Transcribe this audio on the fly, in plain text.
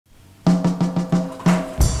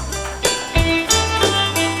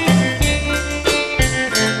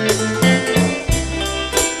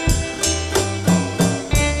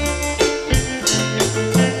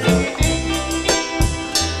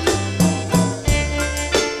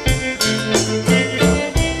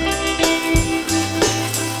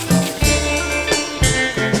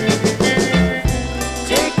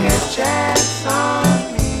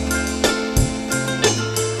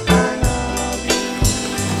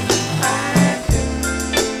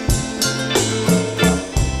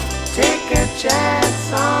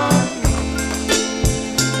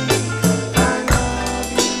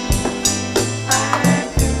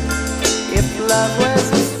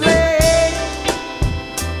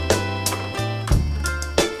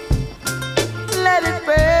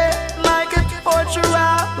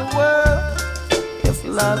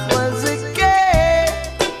love was a game.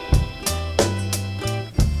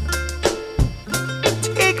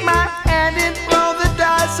 Take my hand and roll the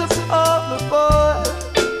dice upon the board,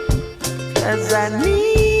 'cause I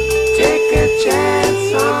need take a chance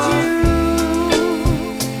on you.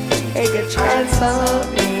 Take a chance on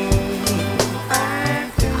me.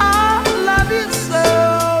 I love you so.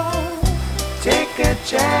 Take a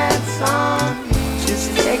chance on me. Just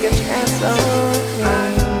take a chance on me. I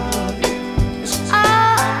love you. I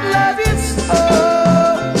love you so.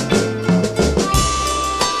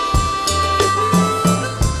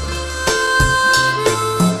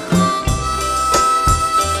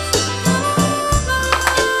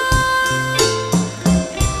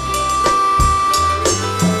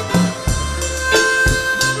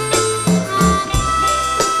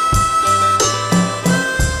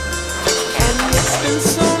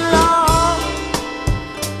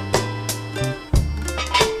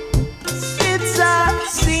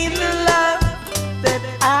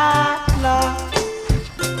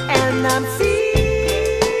 I'm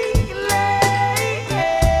feeling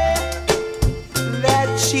that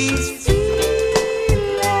she's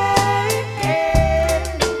feeling.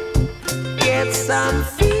 Yes, I'm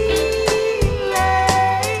feeling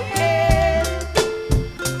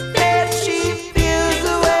that she feels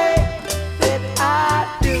the way that I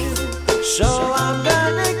do. So I'm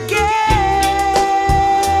gonna get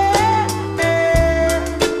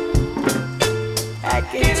back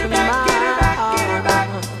into my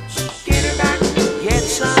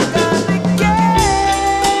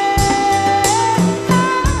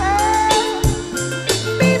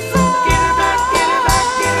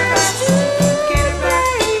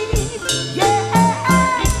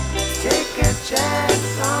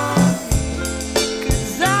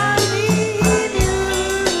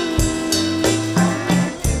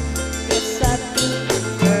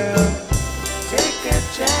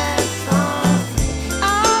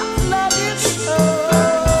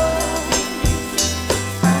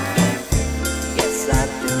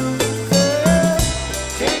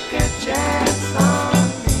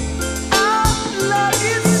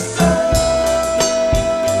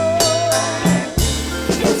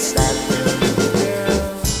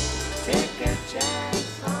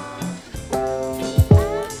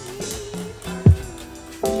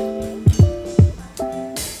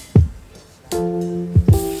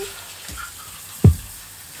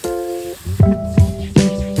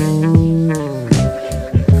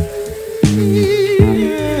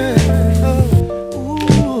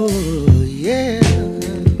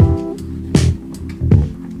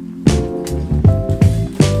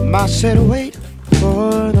I said wait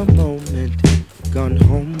for the moment, gone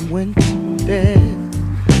home, went to bed,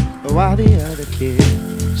 while the other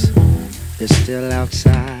kids, they're still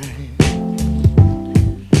outside.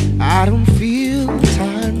 I don't feel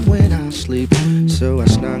time when I sleep, so I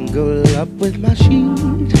snuggle up with my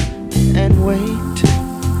sheet and wait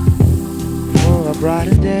for a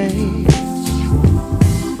brighter day.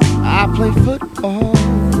 I play football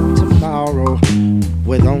tomorrow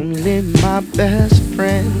with only my best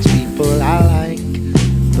friends, people I like,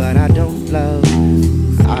 but I don't love,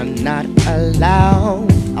 are not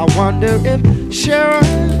allowed. I wonder if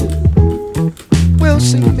Sharon will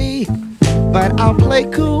see me, but I'll play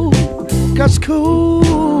cool, 'cause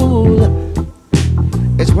cool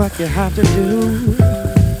is what you have to do.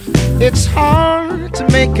 It's hard to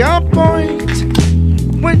make a point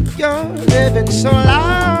when you're living so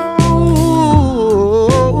loud.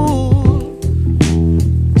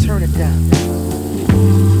 Turn it down.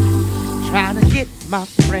 Trying to get my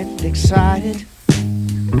friend excited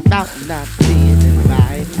about not being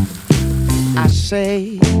invited. I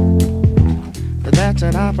say that's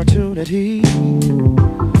an opportunity,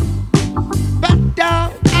 but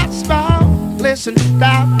down I smile, listen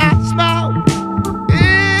down I smile.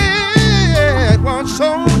 It was so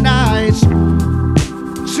nice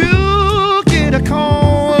to get a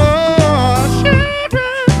call.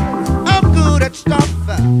 Children are good at stuff,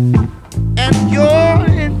 and you're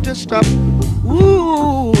into stuff.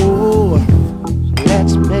 Ooh,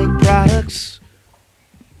 let's make products.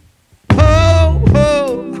 Oh, oh,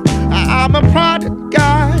 I'm a product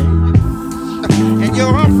guy, and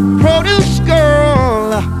you're a produce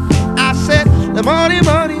girl. I said the money,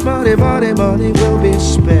 money, money, money, money will be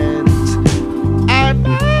spent. I'm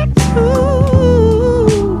not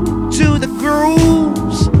to the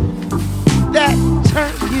grooves that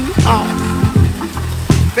turn you off.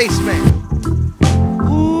 Bassman.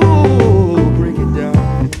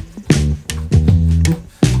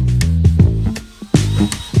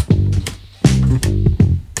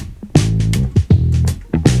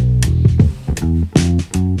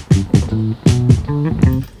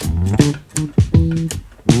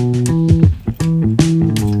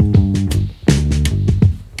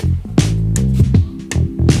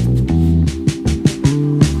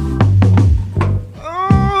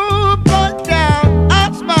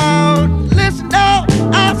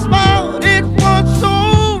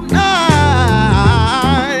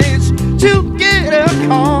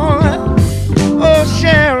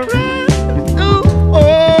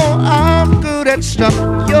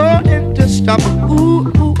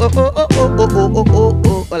 oh, oh, oh, oh.